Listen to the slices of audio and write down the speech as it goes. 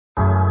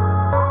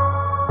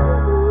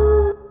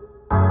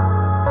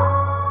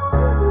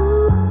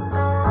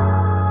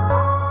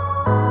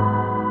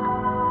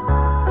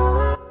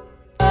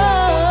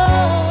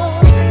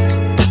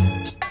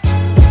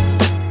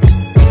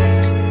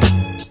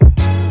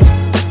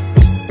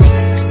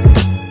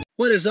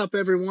What is up,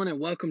 everyone, and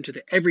welcome to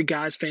the Every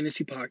Guys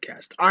Fantasy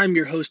Podcast. I'm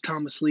your host,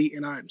 Thomas Lee,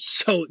 and I'm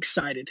so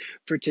excited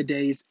for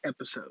today's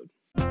episode.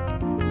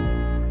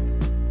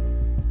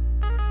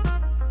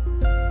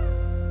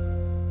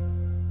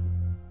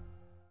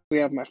 We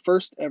have my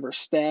first ever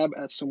stab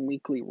at some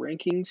weekly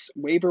rankings,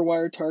 waiver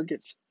wire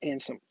targets,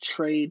 and some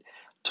trade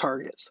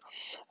targets.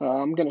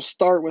 I'm going to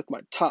start with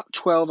my top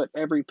 12 at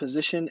every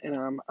position, and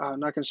I'm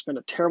not going to spend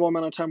a terrible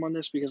amount of time on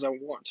this because I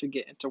want to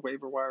get into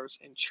waiver wires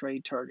and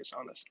trade targets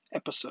on this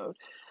episode.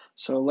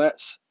 So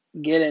let's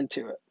get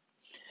into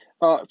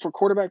it. For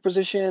quarterback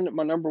position,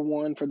 my number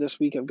one for this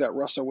week, I've got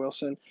Russell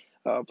Wilson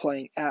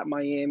playing at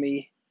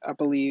Miami. I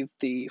believe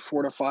the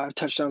 4 to 5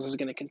 touchdowns is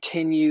going to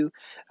continue,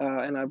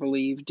 and I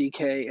believe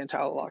DK and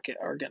Tyler Lockett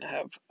are going to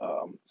have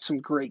some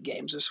great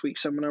games this week.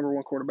 So my number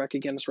one quarterback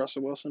again is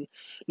Russell Wilson.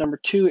 Number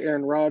two,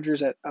 Aaron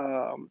Rodgers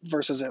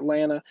versus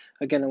Atlanta.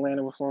 Again,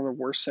 Atlanta with one of the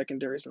worst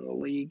secondaries in the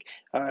league.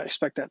 I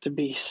expect that to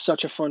be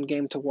such a fun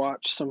game to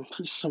watch. Some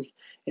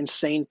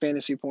insane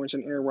fantasy points,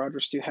 and Aaron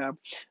Rodgers to have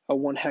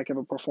one heck of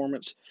a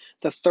performance.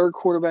 The third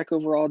quarterback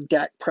overall,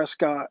 Dak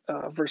Prescott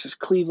versus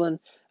Cleveland.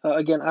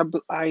 Again,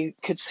 I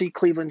could see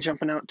Cleveland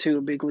jumping out to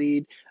a big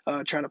lead,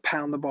 trying to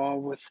pound the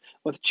ball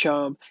with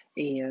Chubb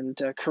and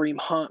Kareem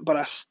Hunt, but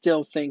I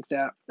still think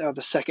that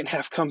the second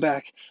half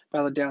comeback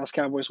by the Dallas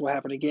Cowboys will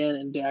happen again,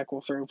 and Dak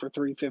will throw for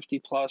 350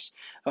 plus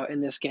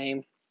in this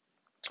game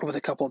with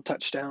a couple of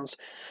touchdowns.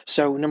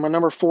 So my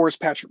number 4 is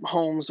Patrick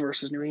Mahomes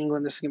versus New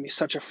England. This is going to be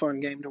such a fun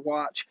game to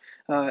watch,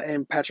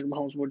 and Patrick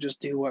Mahomes will just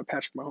do what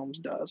Patrick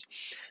Mahomes does.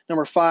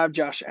 Number 5,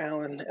 Josh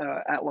Allen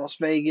at Las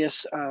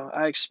Vegas.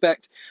 I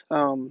expect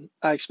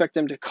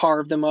them to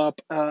carve them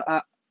up.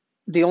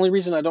 The only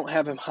reason I don't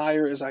have him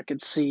higher is I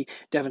could see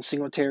Devin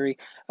Singletary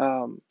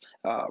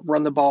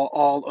run the ball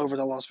all over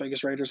the Las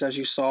Vegas Raiders, as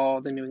you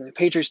saw the New England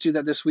Patriots do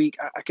that this week.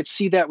 I could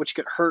see that, which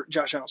could hurt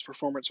Josh Allen's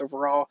performance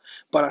overall,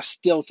 but I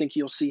still think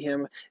you'll see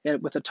him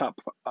with a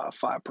top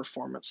 5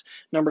 performance.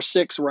 Number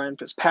 6, Ryan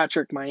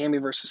Fitzpatrick, Miami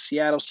versus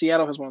Seattle.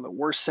 Seattle has one of the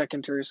worst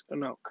secondaries.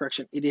 No,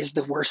 correction, it is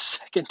the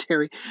worst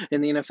secondary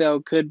in the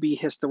NFL. Could be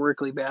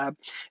historically bad,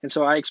 and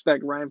so I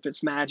expect Ryan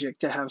Fitzmagic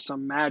to have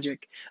some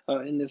magic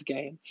in this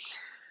game.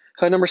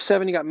 Number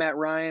 7, you got Matt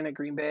Ryan at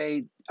Green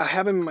Bay. I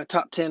have him in my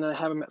top 10, and I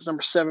have him as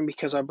number 7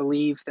 because I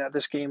believe that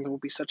this game will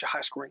be such a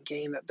high-scoring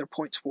game that their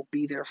points will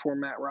be there for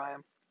Matt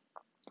Ryan.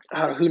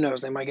 Who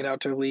knows? They might get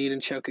out to a lead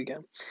and choke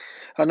again.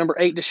 Number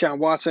 8, Deshaun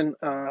Watson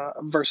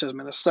versus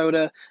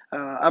Minnesota.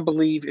 I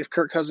believe if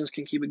Kirk Cousins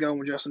can keep it going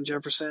with Justin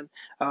Jefferson,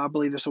 I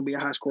believe this will be a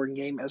high-scoring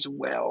game as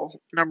well.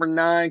 Number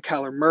 9,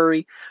 Kyler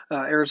Murray,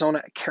 Arizona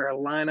at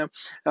Carolina.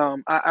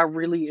 I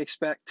really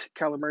expect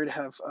Kyler Murray to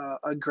have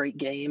a great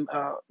game,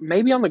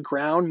 maybe on the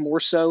ground more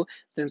so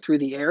than through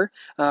the air.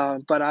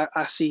 But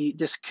I see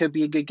this could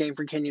be a good game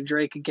for Kenyon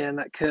Drake. Again,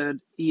 that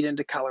could eat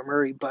into Kyler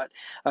Murray, but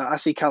I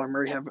see Kyler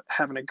Murray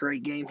having a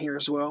great game here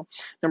as well.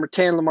 Number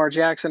 10, Lamar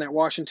Jackson at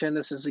Washington.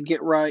 This is a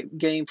get-right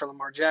game for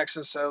Lamar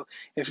Jackson, so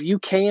if you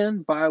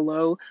can, buy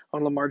low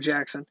on Lamar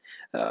Jackson.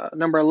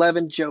 Number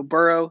 11, Joe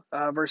Burrow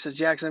versus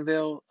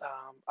Jacksonville.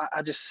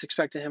 I just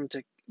expected him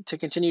to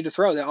continue to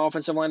throw. The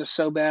offensive line is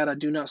so bad, I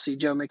do not see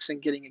Joe Mixon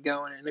getting it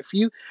going. And if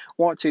you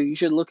want to, you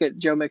should look at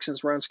Joe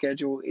Mixon's run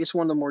schedule. It's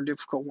one of the more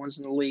difficult ones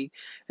in the league,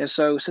 and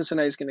so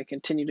Cincinnati is going to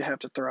continue to have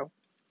to throw.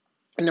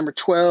 And number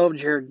 12,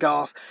 Jared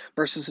Goff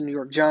versus the New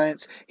York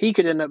Giants. He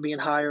could end up being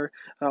higher.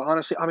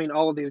 Honestly, I mean,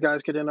 all of these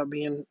guys could end up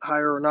being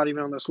higher or not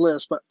even on this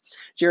list. But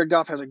Jared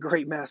Goff has a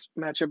great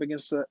matchup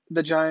against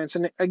the Giants.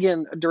 And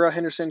again, Darrell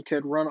Henderson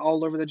could run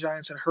all over the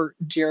Giants and hurt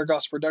Jared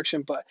Goff's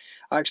production. But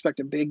I expect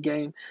a big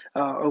game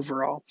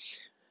overall.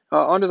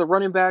 Onto the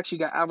running backs, you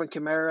got Alvin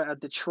Kamara at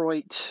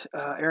Detroit.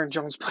 Aaron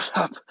Jones put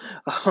up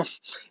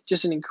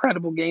just an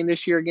incredible game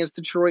this year against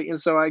Detroit,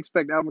 and so I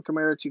expect Alvin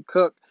Kamara to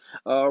cook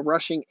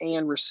rushing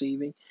and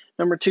receiving.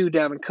 Number 2,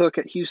 Dalvin Cook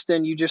at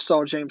Houston. You just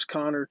saw James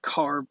Conner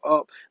carve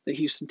up the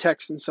Houston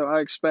Texans, so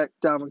I expect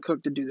Dalvin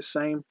Cook to do the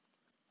same.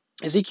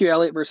 Ezekiel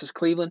Elliott versus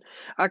Cleveland.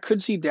 I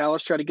could see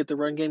Dallas try to get the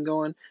run game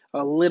going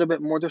a little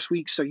bit more this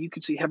week, so you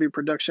could see heavy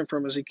production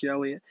from Ezekiel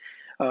Elliott.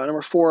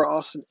 Number 4,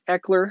 Austin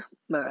Eckler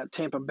at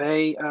Tampa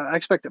Bay. I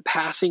expect the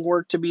passing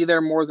work to be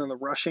there more than the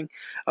rushing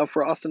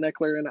for Austin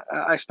Eckler, and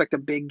I expect a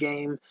big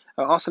game.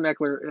 Austin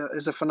Eckler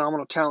is a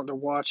phenomenal talent to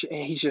watch,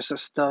 and he's just a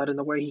stud in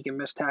the way he can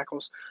miss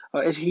tackles.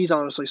 He's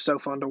honestly so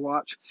fun to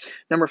watch.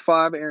 Number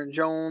 5, Aaron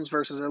Jones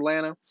versus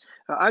Atlanta.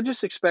 I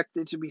just expect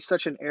it to be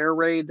such an air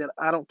raid that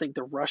I don't think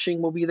the rushing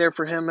will be there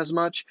for him as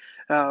much,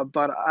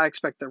 but I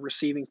expect the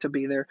receiving to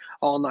be there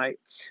all night.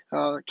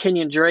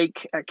 Kenyon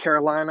Drake at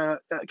Carolina.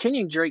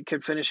 Kenyon Drake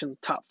could finish in the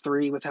top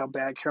 3 with how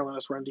bad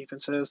Carolina's run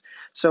defense is.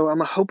 So I'm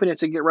hoping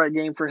it's a get-right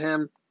game for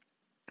him.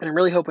 And I'm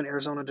really hoping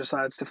Arizona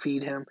decides to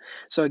feed him.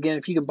 So, again,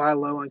 if you can buy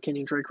low on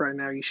Kenyon Drake right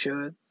now, you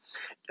should.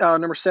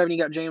 Number 7, you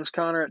got James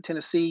Conner at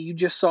Tennessee. You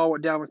just saw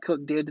what Dalvin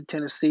Cook did to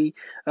Tennessee.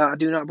 I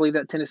do not believe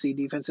that Tennessee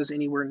defense is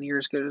anywhere near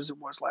as good as it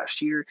was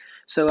last year.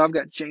 So I've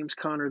got James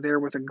Conner there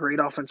with a great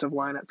offensive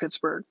line at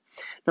Pittsburgh.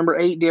 Number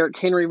 8, Derrick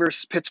Henry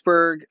versus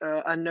Pittsburgh.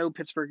 I know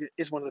Pittsburgh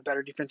is one of the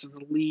better defenses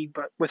in the league,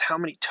 but with how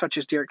many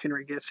touches Derrick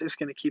Henry gets, it's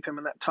going to keep him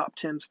in that top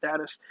 10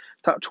 status,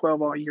 top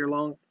 12 all year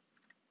long.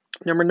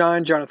 Number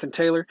 9, Jonathan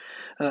Taylor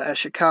at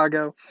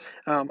Chicago.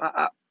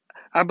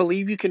 I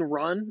believe you can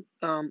run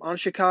on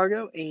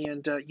Chicago,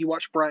 and you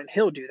watch Brian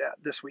Hill do that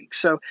this week.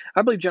 So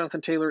I believe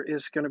Jonathan Taylor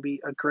is going to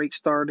be a great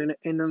start and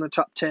in the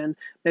top 10,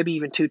 maybe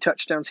even 2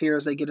 touchdowns here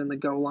as they get in the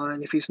goal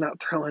line if he's not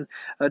throwing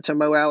to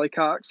Mo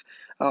Alley-Cox.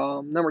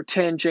 Number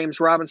 10, James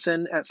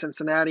Robinson at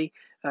Cincinnati.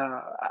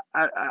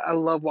 I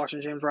love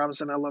watching James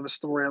Robinson. I love his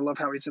story. I love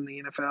how he's in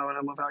the NFL, and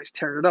I love how he's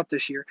tearing it up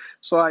this year.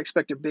 So I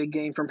expect a big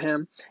game from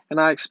him, and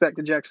I expect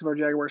the Jacksonville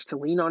Jaguars to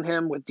lean on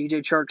him with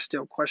DJ Chark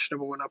still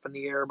questionable and up in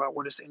the air about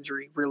what his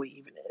injury really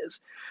even is.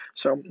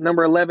 So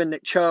number 11,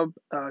 Nick Chubb,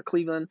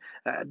 Cleveland,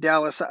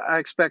 Dallas. I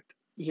expect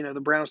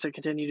the Browns to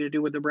continue to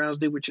do what the Browns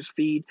do, which is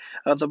feed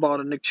the ball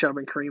to Nick Chubb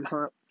and Kareem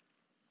Hunt.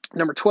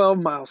 Number 12,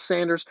 Miles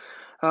Sanders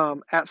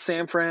at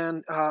San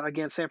Fran.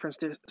 Again, San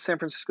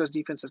Francisco's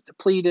defense is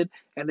depleted,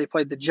 and they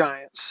played the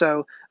Giants.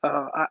 So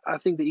I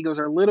think the Eagles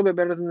are a little bit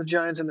better than the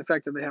Giants in the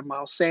fact that they have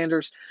Miles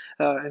Sanders.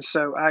 And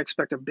so I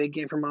expect a big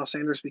game from Miles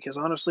Sanders because,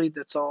 honestly,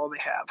 that's all they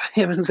have,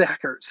 him and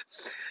Zach Ertz.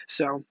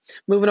 So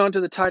moving on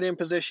to the tight end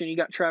position, you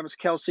got Travis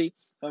Kelce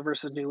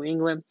versus New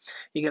England.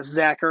 You got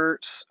Zach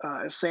Ertz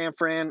at San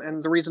Fran.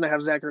 And the reason I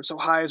have Zach Ertz so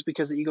high is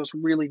because the Eagles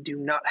really do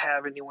not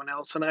have anyone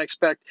else. And I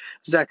expect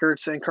Zach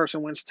Ertz and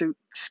Carson Wentz to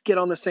get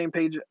on the same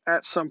page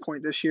at some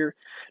point this year.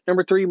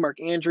 Number 3, Mark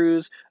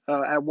Andrews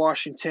at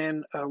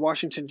Washington.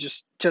 Washington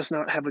just does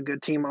not have a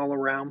good team all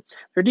around.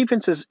 Their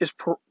defense is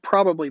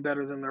probably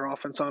better than their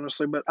offense,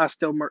 honestly, but I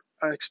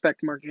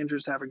expect Mark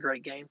Andrews to have a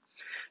great game.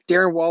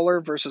 Darren Waller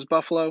versus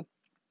Buffalo.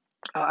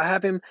 I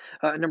have him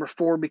at number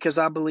 4 because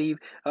I believe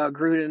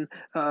Gruden,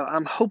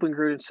 I'm hoping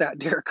Gruden sat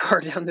Derek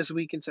Carr down this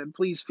week and said,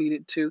 please feed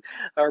it to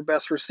our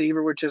best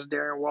receiver, which is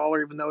Darren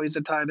Waller, even though he's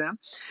a tight end.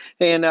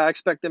 And I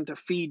expect them to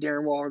feed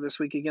Darren Waller this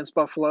week against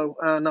Buffalo.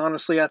 And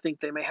honestly, I think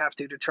they may have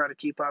to try to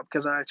keep up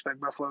because I expect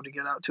Buffalo to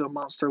get out to a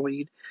monster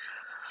lead.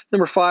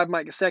 Number 5,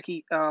 Mike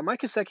Gesicki.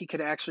 Mike Gesicki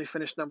could actually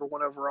finish number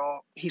 1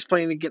 overall. He's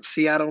playing against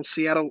Seattle.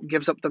 Seattle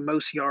gives up the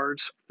most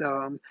yards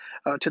to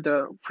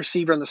the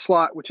receiver in the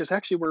slot, which is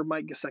actually where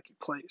Mike Gesicki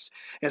plays.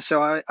 And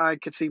so I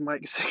could see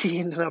Mike Gesicki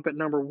ending up at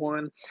number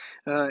 1.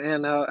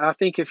 And I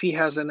think if he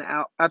has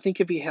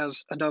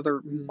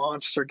another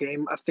monster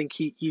game, I think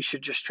you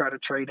should just try to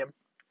trade him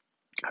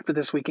after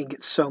this week and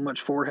get so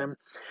much for him.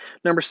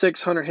 Number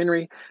 6, Hunter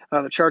Henry,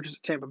 the Chargers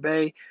at Tampa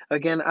Bay.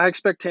 Again, I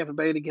expect Tampa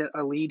Bay to get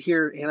a lead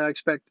here, and I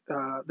expect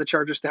the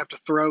Chargers to have to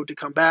throw to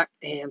come back.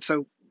 And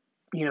so,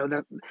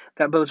 that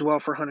bodes well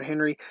for Hunter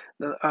Henry,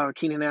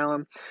 Keenan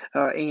Allen,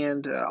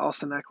 and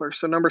Austin Eckler.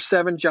 So number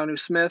 7, Jonnu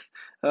Smith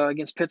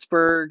against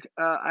Pittsburgh.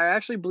 I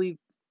actually believe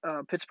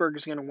Pittsburgh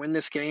is going to win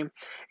this game,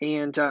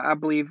 and I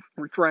believe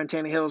Ryan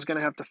Tannehill is going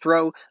to have to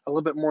throw a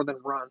little bit more than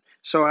run.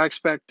 So I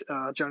expect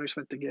Jonnu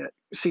Smith to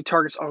see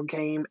targets all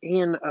game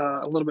and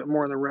a little bit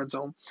more in the red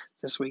zone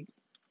this week.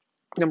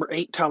 Number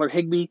 8, Tyler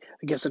Higbee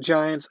against the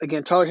Giants.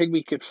 Again, Tyler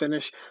Higbee could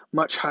finish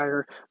much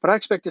higher, but I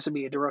expect this to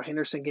be a Darrell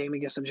Henderson game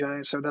against the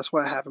Giants, so that's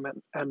why I have him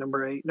at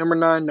number 8. Number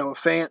 9, Noah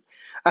Fant.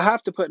 I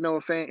have to put Noah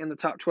Fant in the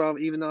top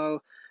 12, even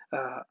though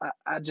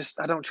I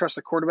don't trust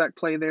the quarterback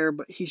play there,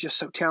 but he's just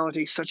so talented.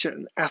 He's such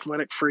an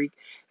athletic freak.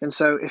 And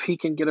so if he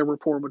can get a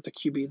rapport with the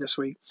QB this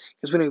week,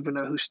 because we don't even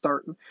know who's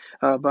starting,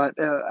 but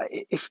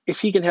if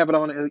he can have it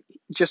on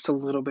just a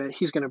little bit,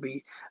 he's going to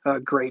be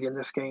great in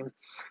this game.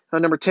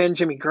 Number 10,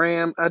 Jimmy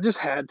Graham. I just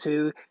had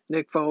to.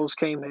 Nick Foles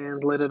came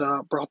in, lit it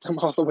up, brought them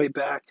all the way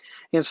back.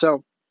 And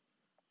so,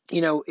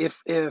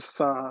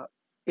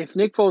 if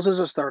Nick Foles is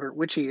a starter,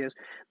 which he is,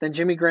 then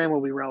Jimmy Graham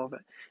will be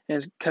relevant.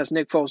 And because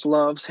Nick Foles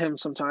loves him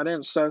some tight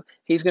ends. So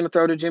he's going to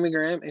throw to Jimmy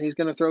Graham, and he's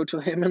going to throw to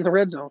him in the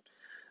red zone.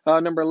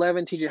 Number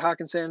 11, TJ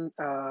Hawkinson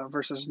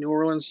versus New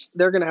Orleans.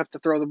 They're going to have to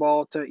throw the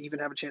ball to even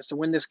have a chance to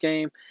win this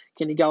game.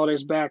 Kenny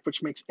Galladay's back,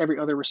 which makes every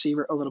other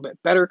receiver a little bit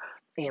better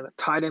and the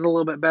tight end a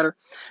little bit better.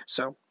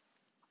 So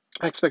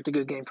I expect a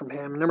good game from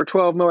him. Number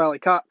 12, Mo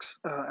Alley-Cox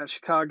at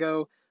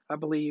Chicago. I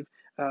believe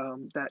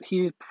that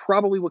he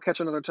probably will catch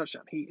another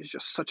touchdown. He is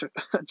just such a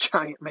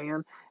giant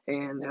man,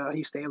 and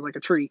he stands like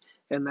a tree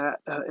in that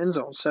end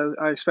zone. So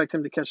I expect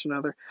him to catch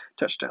another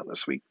touchdown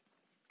this week.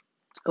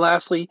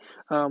 Lastly,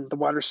 the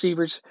wide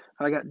receivers.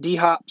 I got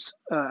D-Hops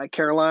at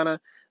Carolina.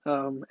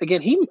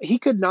 Again, he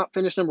could not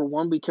finish number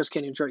 1 because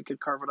Kenyon Drake could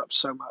carve it up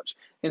so much,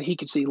 and he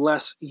could see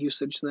less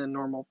usage than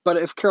normal. But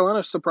if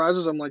Carolina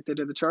surprises them like they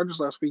did the Chargers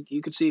last week,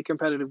 you could see a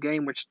competitive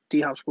game, which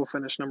D-Hops will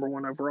finish number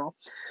 1 overall.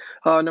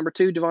 Number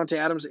 2, Devontae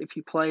Adams, if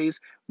he plays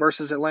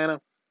versus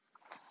Atlanta.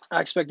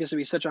 I expect this to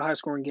be such a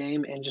high-scoring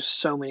game and just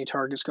so many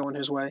targets going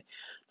his way.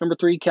 Number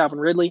 3, Calvin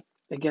Ridley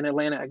Again,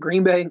 Atlanta at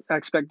Green Bay. I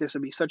expect this to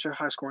be such a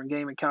high-scoring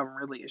game, and Calvin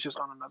Ridley is just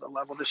on another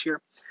level this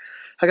year.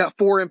 I got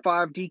 4 and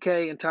 5,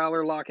 DK and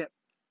Tyler Lockett.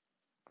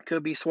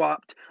 Could be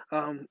swapped.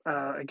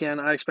 Again,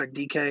 I expect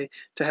DK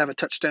to have a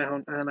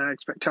touchdown, and I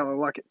expect Tyler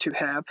Lockett to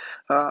have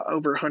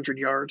over 100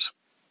 yards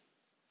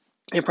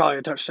and probably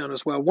a touchdown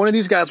as well. One of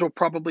these guys will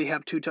probably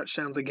have 2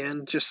 touchdowns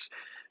again, just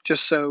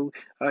so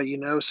you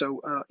know.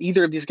 So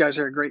either of these guys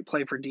are a great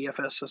play for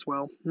DFS as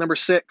well. Number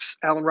 6,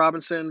 Allen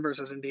Robinson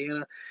versus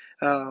Indiana,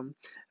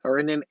 or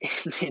in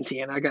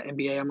Indiana. I got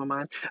NBA on my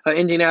mind.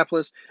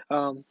 Indianapolis.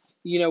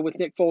 With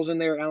Nick Foles in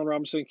there, Allen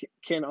Robinson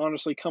can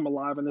honestly come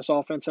alive in this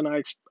offense, and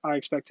I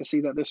expect to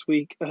see that this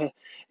week.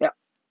 Yeah,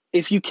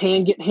 if you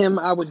can get him,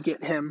 I would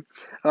get him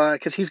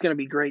because he's going to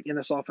be great in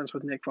this offense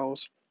with Nick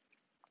Foles.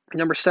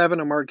 Number 7,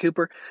 Amari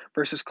Cooper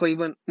versus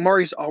Cleveland.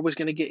 Amari's always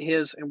going to get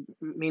his,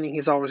 meaning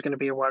he's always going to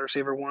be a wide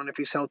receiver 1 if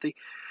he's healthy.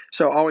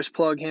 So always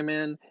plug him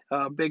in.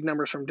 Big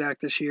numbers from Dak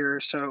this year.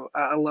 So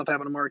I love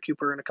having Amari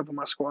Cooper in a couple of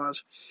my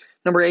squads.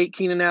 Number 8,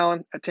 Keenan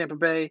Allen at Tampa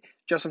Bay.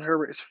 Justin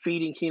Herbert is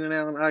feeding Keenan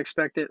Allen. I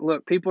expect it.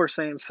 Look, people are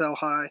saying sell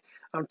high.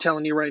 I'm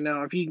telling you right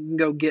now, if you can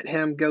go get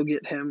him, go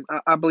get him.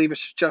 I believe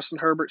it's Justin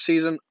Herbert's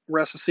season,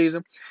 rest of the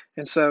season.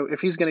 And so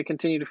if he's going to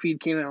continue to feed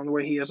Keenan Allen the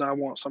way he is, I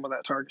want some of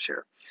that target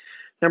share.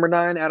 Number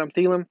 9, Adam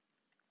Thielen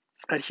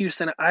at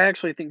Houston. I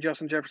actually think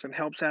Justin Jefferson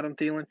helps Adam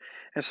Thielen,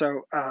 and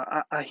so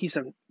he's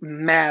a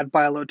mad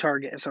buy low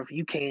target. And so if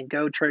you can,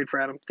 go trade for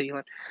Adam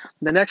Thielen.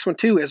 The next one,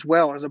 too, as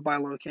well as a buy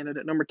low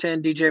candidate. Number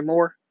 10, DJ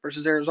Moore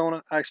versus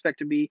Arizona. I expect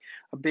to be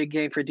a big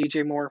game for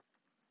DJ Moore.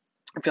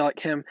 I feel like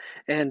him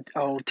and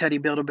Teddy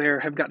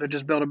Build-A-Bear have got to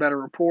just build a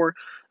better rapport.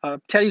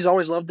 Teddy's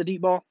always loved the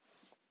deep ball,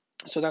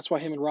 so that's why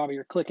him and Robbie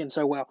are clicking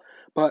so well.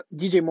 But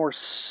DJ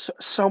Moore's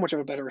so much of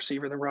a better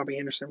receiver than Robbie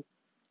Anderson.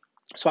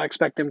 So I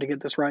expect them to get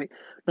this right.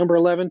 Number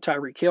 11,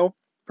 Tyreek Hill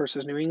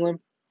versus New England.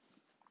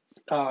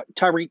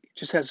 Tyreek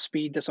just has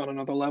speed that's on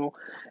another level,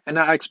 and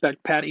I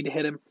expect Patty to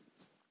hit him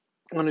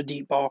on a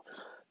deep ball.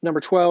 Number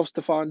 12,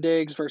 Stephon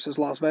Diggs versus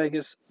Las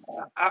Vegas.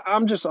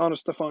 I'm just on a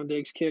Stephon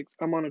Diggs kick.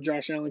 I'm on a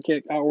Josh Allen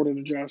kick. I ordered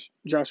a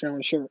Josh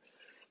Allen shirt.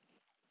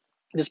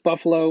 This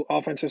Buffalo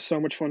offense is so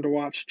much fun to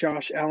watch.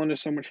 Josh Allen is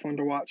so much fun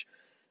to watch.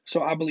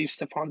 So I believe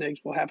Stephon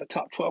Diggs will have a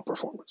top 12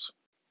 performance.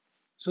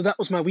 So that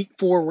was my week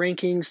 4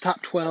 rankings,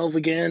 top 12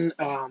 again.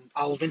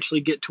 I'll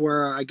eventually get to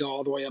where I go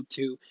all the way up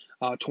to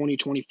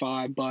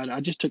 2025, but I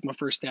just took my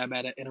first stab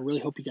at it, and I really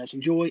hope you guys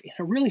enjoy, and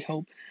I really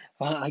hope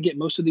I get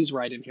most of these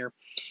right in here.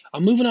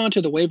 I'm moving on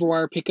to the waiver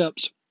wire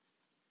pickups.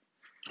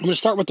 I'm going to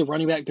start with the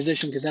running back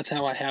position because that's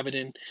how I have it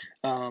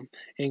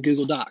in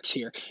Google Docs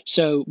here.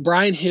 So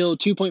Brian Hill,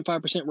 2.5%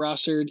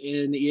 rostered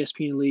in the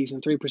ESPN leagues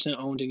and 3%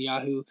 owned in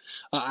Yahoo.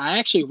 I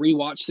actually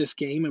rewatched this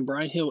game, and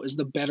Brian Hill is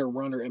the better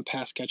runner and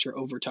pass catcher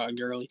over Todd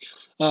Gurley.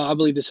 I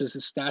believe this is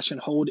a stash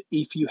and hold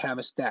if you have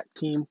a stacked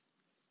team.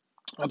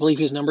 I believe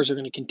his numbers are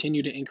going to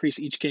continue to increase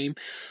each game.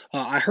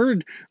 I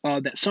heard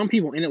that some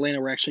people in Atlanta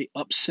were actually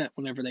upset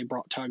whenever they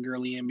brought Todd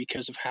Gurley in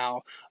because of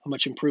how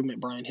much improvement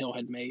Brian Hill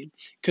had made.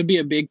 Could be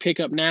a big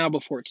pickup now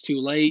before it's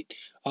too late.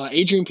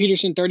 Adrian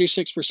Peterson,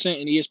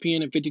 36% in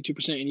ESPN and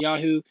 52% in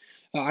Yahoo.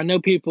 I know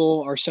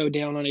people are so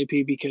down on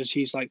AP because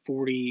he's like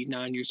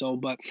 49 years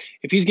old, but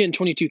if he's getting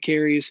 22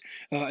 carries,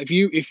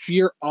 if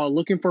you're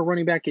looking for a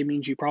running back, it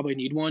means you probably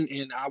need one,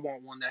 and I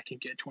want one that can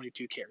get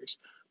 22 carries.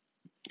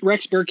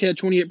 Rex Burkhead,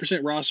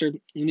 28% rostered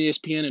in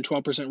ESPN and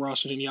 12%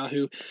 rostered in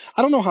Yahoo.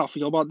 I don't know how I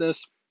feel about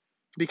this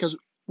because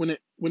when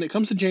it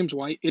comes to James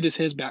White, it is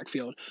his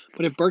backfield.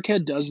 But if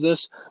Burkhead does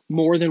this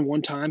more than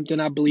one time, then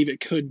I believe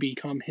it could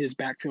become his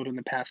backfield in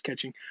the pass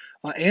catching.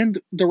 And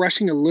the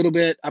rushing a little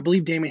bit. I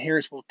believe Damon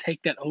Harris will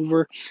take that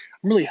over.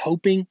 I'm really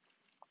hoping.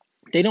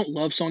 They don't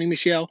love Sony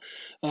Michel.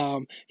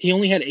 He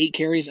only had 8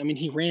 carries. I mean,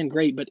 he ran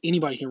great, but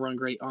anybody can run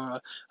great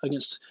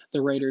against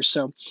the Raiders.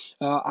 So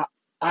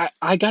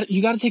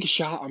you got to take a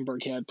shot on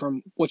Burkhead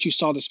from what you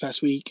saw this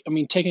past week. I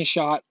mean, taking a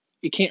shot,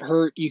 it can't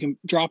hurt. You can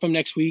drop him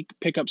next week,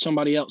 pick up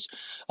somebody else.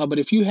 But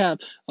if you have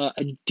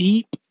a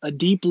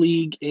deep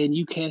league and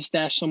you can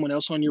stash someone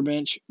else on your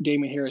bench,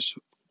 Damon Harris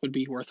would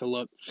be worth a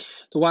look.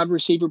 The wide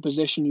receiver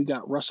position, you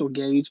got Russell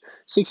Gage,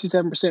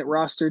 67%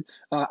 rostered.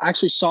 I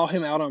actually saw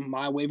him out on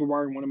my waiver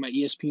wire in one of my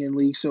ESPN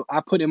leagues, so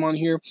I put him on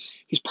here.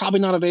 He's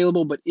probably not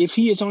available, but if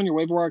he is on your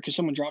waiver wire because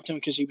someone dropped him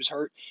because he was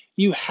hurt,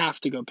 you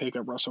have to go pick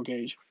up Russell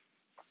Gage.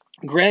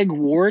 Greg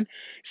Ward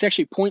is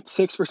actually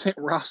 0.6%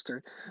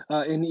 rostered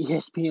in the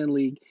ESPN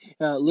league.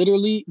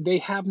 Literally, they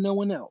have no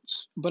one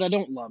else, but I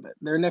don't love it.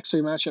 Their next 3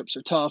 matchups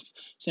are tough: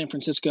 San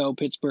Francisco,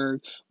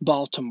 Pittsburgh,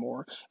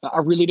 Baltimore. I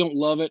really don't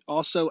love it.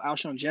 Also,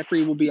 Alshon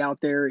Jeffrey will be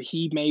out there.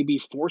 He may be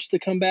forced to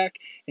come back,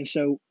 and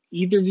so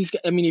either of these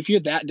guys, I mean, if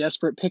you're that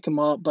desperate, pick them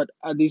up, but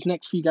these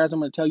next few guys I'm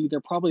going to tell you, they're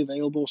probably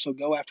available, so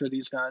go after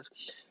these guys.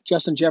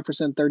 Justin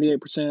Jefferson,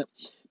 38%.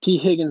 T.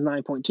 Higgins,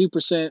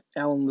 9.2%.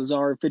 Alan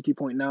Lazard,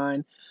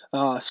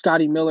 50.9%.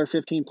 Scotty Miller,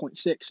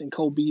 15.6%. And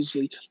Cole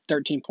Beasley,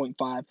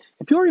 13.5%.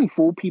 If you're in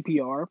full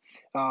PPR,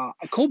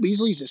 Cole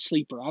Beasley's a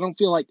sleeper. I don't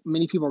feel like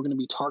many people are going to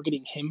be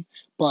targeting him,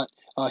 but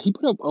he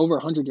put up over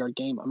a 100-yard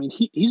game. I mean,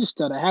 he's a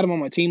stud. I had him on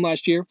my team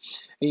last year,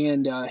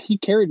 and he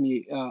carried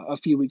me a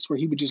few weeks where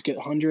he would just get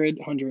 100,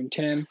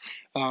 110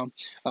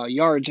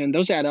 yards, and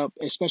those add up,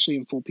 especially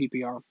in full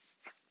PPR.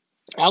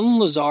 Alan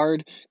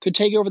Lazard could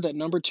take over that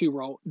number 2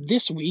 role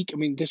this week. I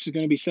mean, this is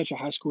going to be such a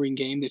high-scoring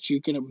game that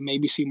you're going to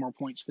maybe see more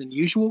points than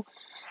usual.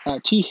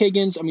 T.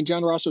 Higgins, I mean,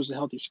 John Rosso is a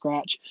healthy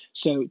scratch,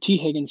 so T.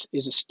 Higgins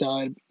is a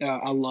stud.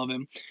 I love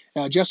him.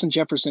 Justin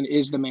Jefferson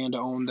is the man to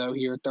own, though,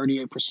 here,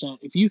 38%.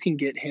 If you can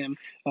get him,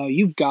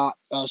 you've got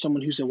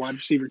someone who's a wide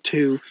receiver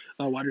 2,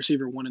 wide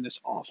receiver 1 in this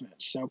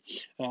offense. So,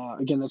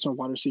 again, that's my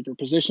wide receiver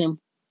position.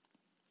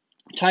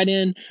 Tight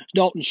end,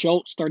 Dalton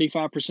Schultz,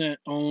 35%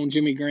 on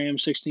Jimmy Graham,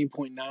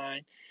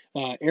 16.9%.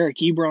 Eric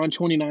Ebron,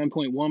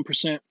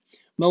 29.1%.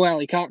 Mo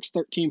Alley Cox,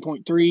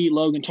 13.3%.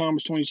 Logan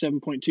Thomas,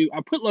 27.2%. I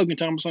put Logan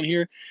Thomas on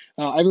here.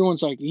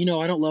 Everyone's like,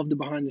 I don't love the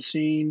behind the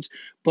scenes,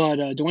 but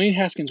Dwayne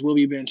Haskins will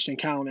be benched, and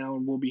Kyle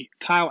Allen will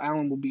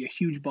be a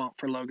huge bump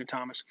for Logan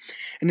Thomas.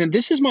 And then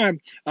this is my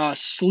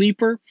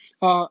sleeper,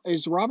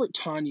 is Robert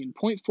Tonyan,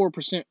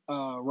 0.4%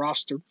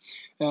 roster,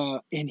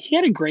 and he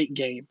had a great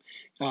game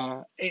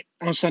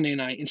on Sunday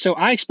night. And so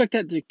I expect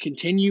that to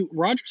continue.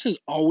 Rodgers has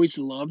always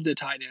loved the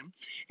tight end,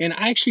 and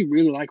I actually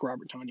really like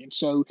Robert Tonyan.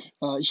 So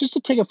it's just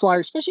to take a flyer,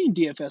 especially in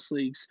DFS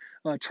leagues.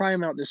 Try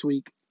him out this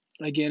week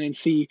again and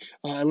see.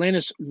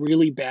 Atlanta's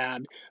really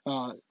bad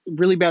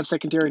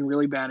secondary and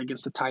really bad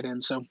against the tight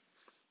end. So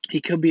he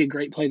could be a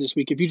great play this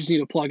week. If you just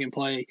need a plug and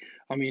play,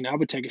 I mean, I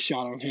would take a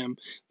shot on him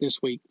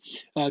this week.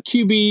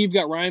 QB, you've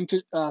got Ryan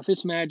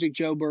Fitzmagic,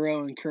 Joe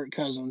Burrow, and Kirk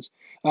Cousins.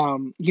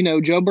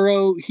 Joe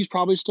Burrow, he's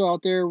probably still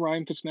out there.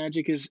 Ryan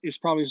Fitzmagic is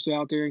probably still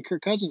out there, and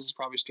Kirk Cousins is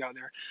probably still out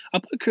there. I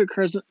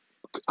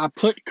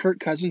put Kirk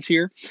Cousins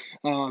here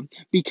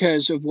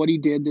because of what he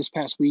did this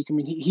past week. I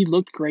mean, he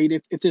looked great.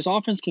 If this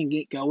offense can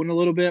get going a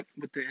little bit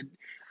with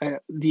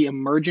the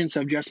emergence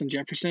of Justin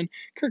Jefferson,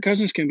 Kirk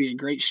Cousins can be a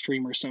great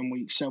streamer some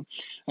weeks. So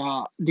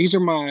these are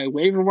my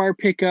waiver wire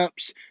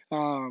pickups.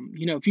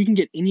 If you can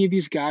get any of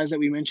these guys that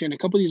we mentioned, a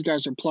couple of these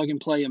guys are plug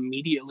and play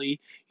immediately.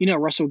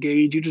 Russell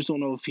Gage, you just don't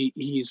know if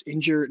he's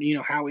injured,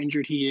 how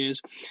injured he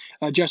is.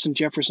 Justin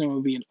Jefferson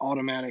would be an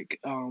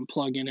automatic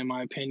plug-in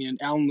my opinion.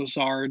 Alan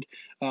Lazard,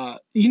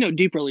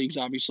 deeper leagues,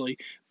 obviously,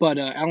 but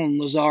Alan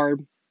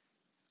Lazard,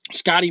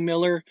 Scotty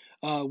Miller,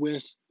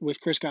 with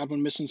Chris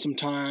Godwin missing some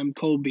time,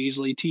 Cole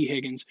Beasley, T.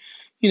 Higgins,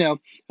 Mo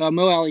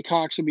Alley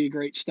Cox would be a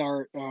great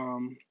start.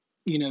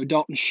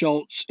 Dalton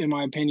Schultz, in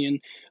my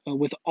opinion,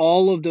 with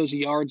all of those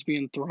yards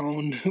being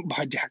thrown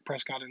by Dak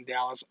Prescott in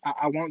Dallas,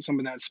 I want some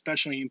of that,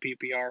 especially in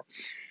PPR.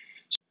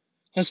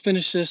 Let's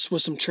finish this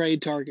with some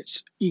trade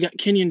targets. You got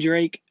Kenyon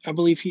Drake. I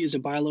believe he is a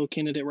buy low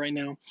candidate right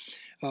now.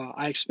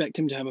 I expect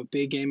him to have a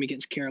big game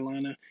against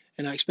Carolina,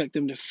 and I expect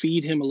them to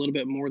feed him a little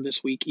bit more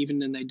this week, even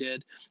than they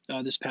did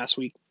this past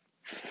week.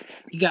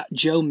 You got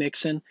Joe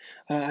Mixon.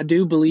 I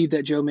do believe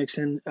that Joe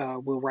Mixon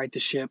will right the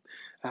ship.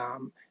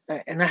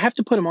 And I have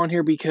to put him on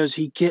here because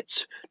he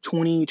gets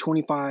 20,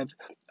 25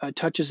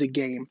 touches a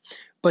game.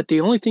 But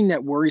the only thing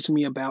that worries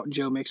me about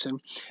Joe Mixon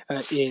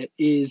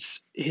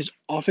is his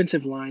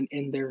offensive line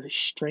and their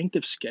strength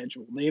of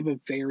schedule. They have a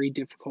very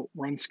difficult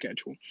run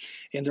schedule,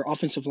 and their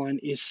offensive line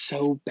is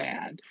so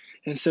bad.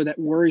 And so that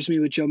worries me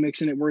with Joe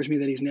Mixon. It worries me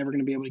that he's never going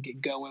to be able to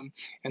get going,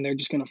 and they're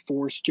just going to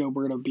force Joe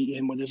Burrow to beat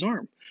him with his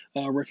arm,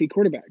 rookie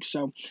quarterback.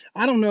 So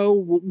I don't know.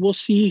 We'll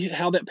see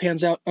how that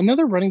pans out.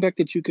 Another running back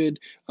that you could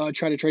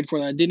try to trade for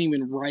that I didn't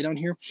even write on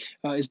here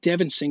is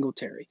Devin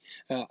Singletary.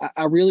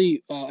 I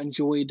really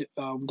enjoyed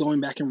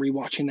going back and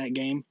rewatching that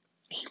game.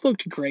 He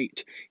looked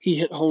great. He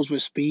hit holes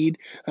with speed.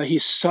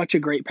 He's such a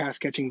great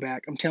pass-catching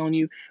back. I'm telling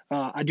you,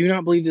 I do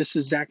not believe this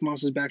is Zach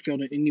Moss's backfield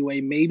in any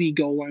way. Maybe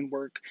goal line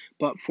work,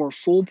 but for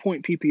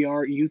full-point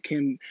PPR, you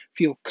can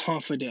feel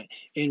confident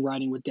in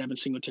riding with Devin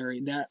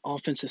Singletary. That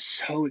offense is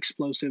so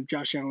explosive.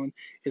 Josh Allen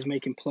is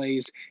making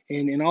plays.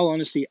 And in all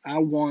honesty, I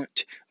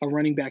want a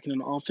running back in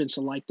an offense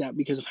like that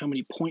because of how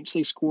many points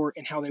they score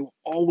and how they will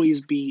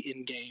always be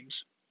in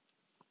games.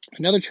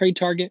 Another trade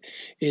target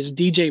is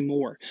DJ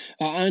Moore.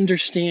 I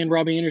understand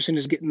Robbie Anderson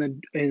is getting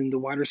the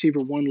wide receiver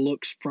 1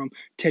 looks from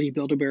Teddy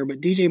Build-A-Bear, but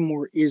DJ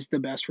Moore is the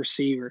best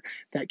receiver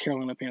that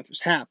Carolina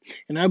Panthers have.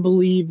 And I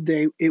believe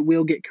it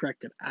will get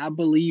corrected. I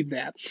believe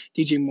that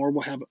DJ Moore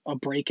will have a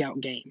breakout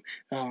game.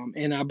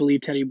 And I believe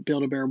Teddy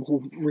Build-A-Bear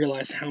will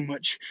realize how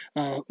much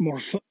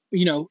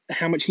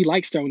how much he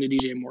likes throwing to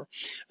DJ Moore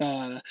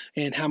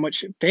and how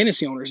much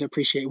fantasy owners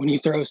appreciate when he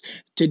throws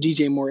to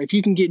DJ Moore. If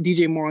you can get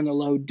DJ Moore on the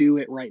low, do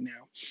it right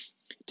now.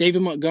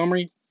 David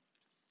Montgomery,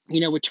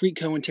 With Tariq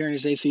Cohen tearing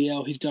his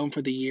ACL, he's done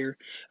for the year.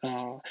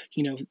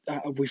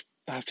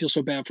 I feel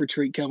so bad for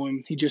Tariq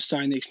Cohen. He just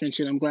signed the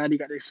extension. I'm glad he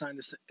got to sign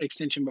this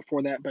extension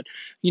before that. But,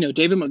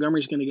 David Montgomery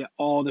is going to get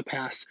all the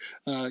pass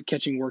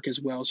catching work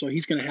as well. So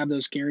he's going to have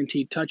those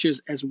guaranteed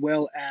touches as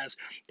well as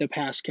the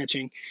pass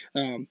catching,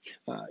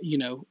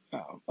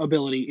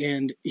 ability.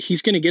 And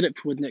he's going to get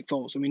it with Nick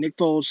Foles. I mean, Nick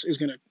Foles is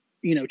going to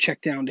check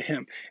down to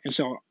him. And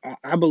so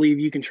I believe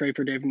you can trade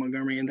for David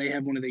Montgomery, and they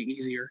have one of the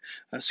easier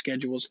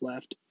schedules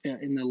left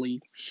in the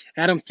league.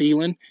 Adam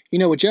Thielen,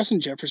 with Justin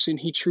Jefferson,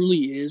 he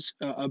truly is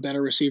a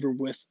better receiver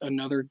with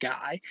another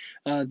guy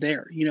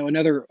there.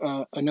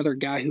 Another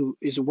guy who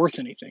is worth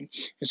anything.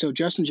 And so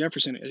Justin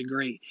Jefferson is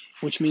great,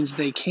 which means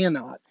they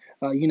cannot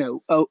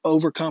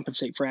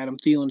overcompensate for Adam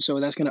Thielen. So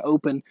that's going to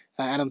open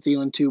Adam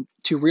Thielen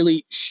to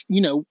really,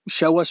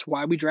 show us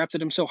why we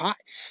drafted him so high,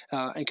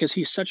 and because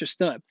he's such a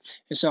stud.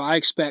 And so I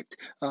expect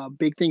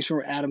big things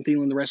from Adam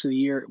Thielen the rest of the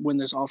year when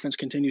this offense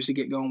continues to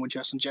get going with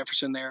Justin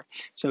Jefferson there.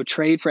 So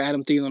trade for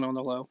Adam Thielen on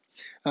the low.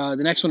 The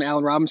next one,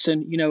 Allen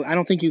Robinson. I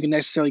don't think you can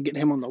necessarily get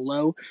him on the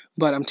low,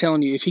 but I'm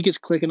telling you, if he gets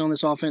clicking on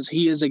this offense,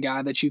 he is a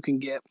guy that you can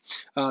get,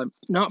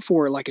 not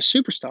for like a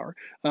superstar,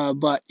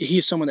 but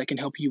he's someone that can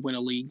help you win a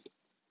league.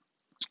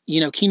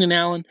 Keenan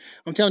Allen,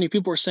 I'm telling you,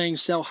 people are saying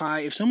sell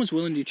high. If someone's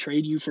willing to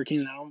trade you for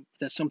Keenan Allen,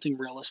 that's something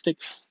realistic,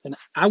 then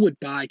I would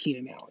buy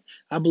Keenan Allen.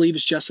 I believe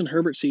it's Justin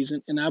Herbert's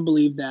season, and I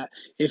believe that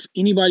if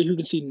anybody who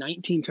can see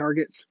 19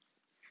 targets,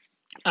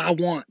 I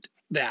want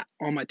that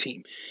on my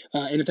team.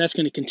 And if that's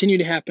going to continue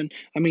to happen,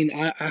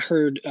 I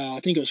heard, I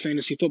think it was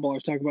Fantasy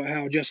Footballers talk about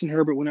how Justin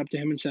Herbert went up to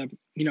him and said,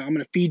 I'm going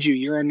to feed you.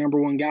 You're our number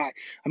one guy.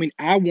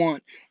 I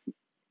want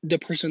the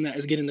person that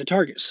is getting the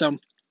targets. So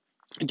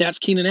that's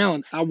Keenan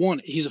Allen. I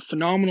want it. He's a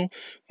phenomenal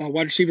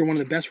wide receiver, one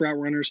of the best route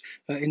runners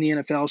in the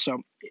NFL.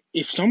 So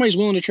if somebody's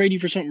willing to trade you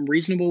for something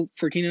reasonable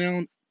for Keenan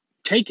Allen,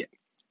 take it.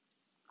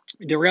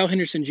 Darrell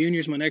Henderson Jr.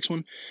 is my next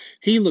one.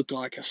 He looked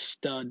like a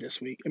stud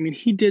this week.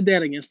 He did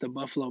that against the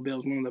Buffalo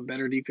Bills, one of the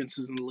better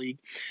defenses in the league.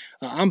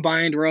 I'm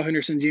buying Darrell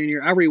Henderson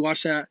Jr. I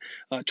rewatched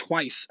that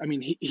twice.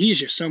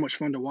 He's just so much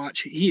fun to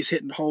watch. He's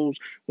hitting holes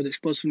with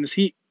explosiveness.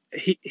 He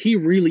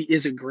really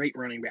is a great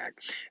running back.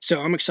 So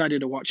I'm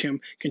excited to watch him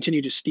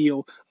continue to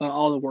steal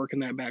all the work in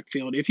that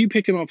backfield. If you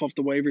picked him off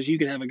the waivers, you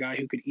could have a guy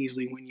who could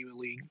easily win you a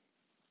league.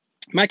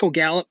 Michael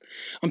Gallup,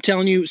 I'm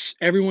telling you,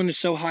 everyone is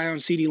so high on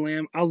CeeDee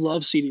Lamb. I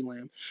love CeeDee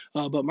Lamb.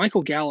 But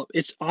Michael Gallup,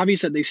 it's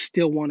obvious that they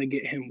still want to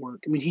get him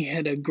work. He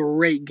had a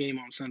great game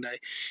on Sunday.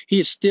 He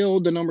is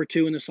still the number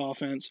 2 in this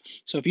offense.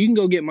 So if you can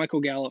go get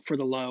Michael Gallup for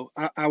the low,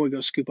 I would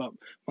go scoop up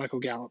Michael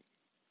Gallup.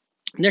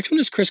 Next one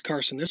is Chris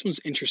Carson. This one's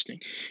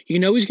interesting. He's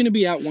going to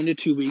be out 1 to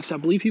 2 weeks. I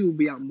believe he will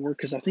be out more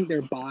because I think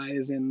their bye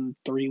is in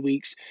 3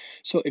 weeks.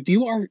 So if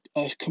you are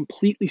a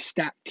completely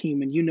stacked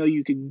team and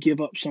you could give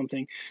up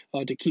something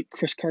to keep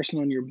Chris Carson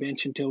on your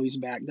bench until he's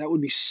back, that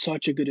would be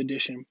such a good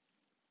addition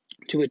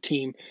to a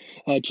team,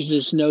 to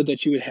just know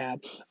that you would have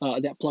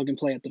that plug and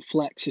play at the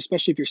flex,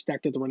 especially if you're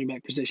stacked at the running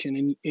back position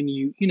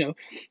and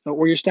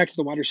or you're stacked at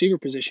the wide receiver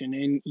position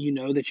and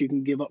that you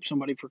can give up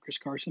somebody for Chris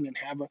Carson and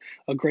have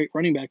a great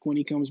running back when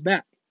he comes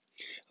back.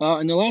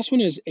 And the last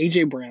one is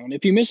A.J. Brown.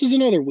 If he misses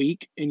another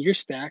week and you're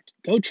stacked,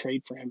 go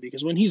trade for him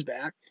because when he's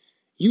back,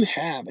 you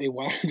have a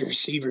wide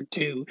receiver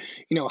 2,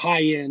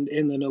 high end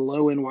and then a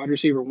low end wide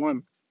receiver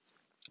 1.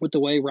 With the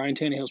way Ryan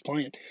Tannehill's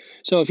playing.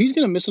 So if he's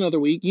going to miss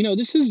another week,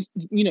 this is,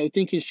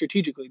 thinking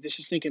strategically. This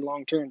is thinking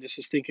long-term. This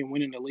is thinking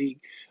winning the league.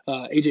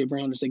 A.J.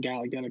 Brown is a guy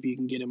like that if you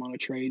can get him on a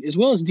trade, as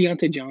well as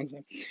Deontay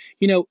Johnson.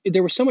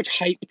 There was so much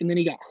hype, and then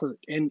he got hurt.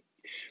 And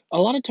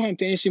a lot of time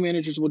fantasy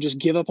managers will just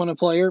give up on a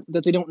player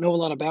that they don't know a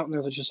lot about, and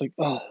they're just like,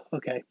 oh,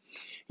 okay.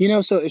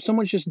 So if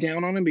someone's just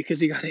down on him because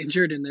he got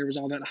injured and there was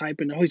all that hype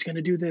and, he's going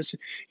to do this,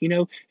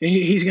 and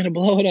he's going to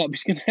blow it up.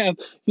 He's going to have,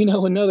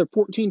 another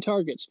 14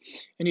 targets.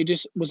 And he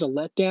just was a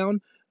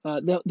letdown.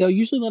 They'll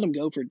usually let him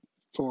go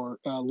for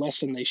less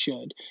than they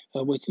should.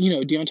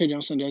 Deontay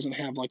Johnson doesn't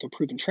have like a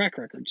proven track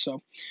record.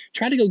 So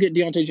try to go get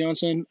Deontay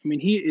Johnson.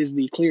 He is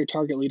the clear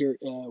target leader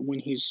when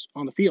he's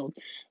on the field,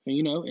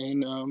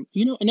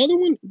 another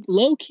one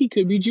low key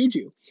could be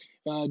Juju.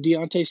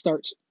 Deontay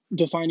starts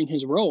defining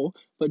his role,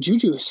 but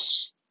Juju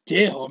is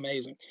still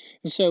amazing.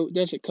 And so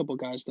there's a couple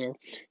guys there.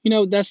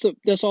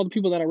 That's all the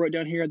people that I wrote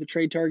down here at the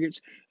trade targets.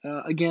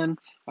 Again,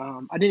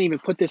 I didn't even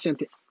put this in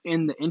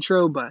the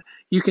intro, but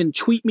you can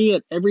tweet me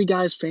at Every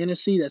Guys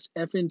Fantasy. That's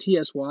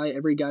FNTSY,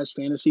 Every Guys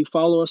Fantasy.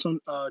 Follow us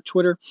on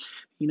Twitter.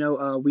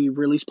 We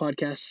release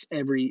podcasts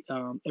every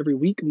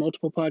week,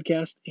 multiple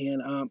podcasts,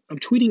 and I'm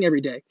tweeting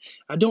every day.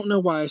 I don't know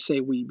why I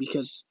say we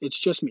because it's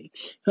just me,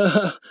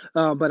 but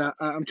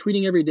I'm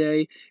tweeting every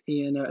day.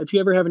 And if you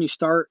ever have any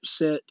start,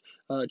 sit,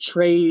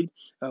 trade,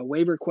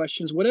 waiver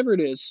questions, whatever it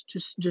is,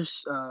 just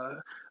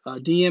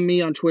DM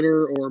me on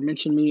Twitter or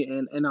mention me,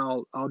 and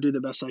I'll do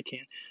the best I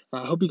can.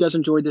 I hope you guys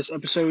enjoyed this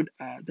episode.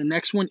 The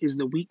next one is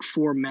the Week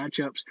 4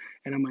 matchups,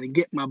 and I'm going to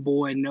get my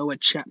boy Noah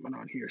Chapman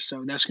on here.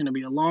 So that's going to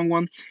be a long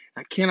one.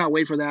 I cannot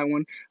wait for that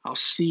one. I'll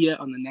see you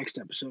on the next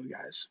episode,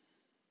 guys.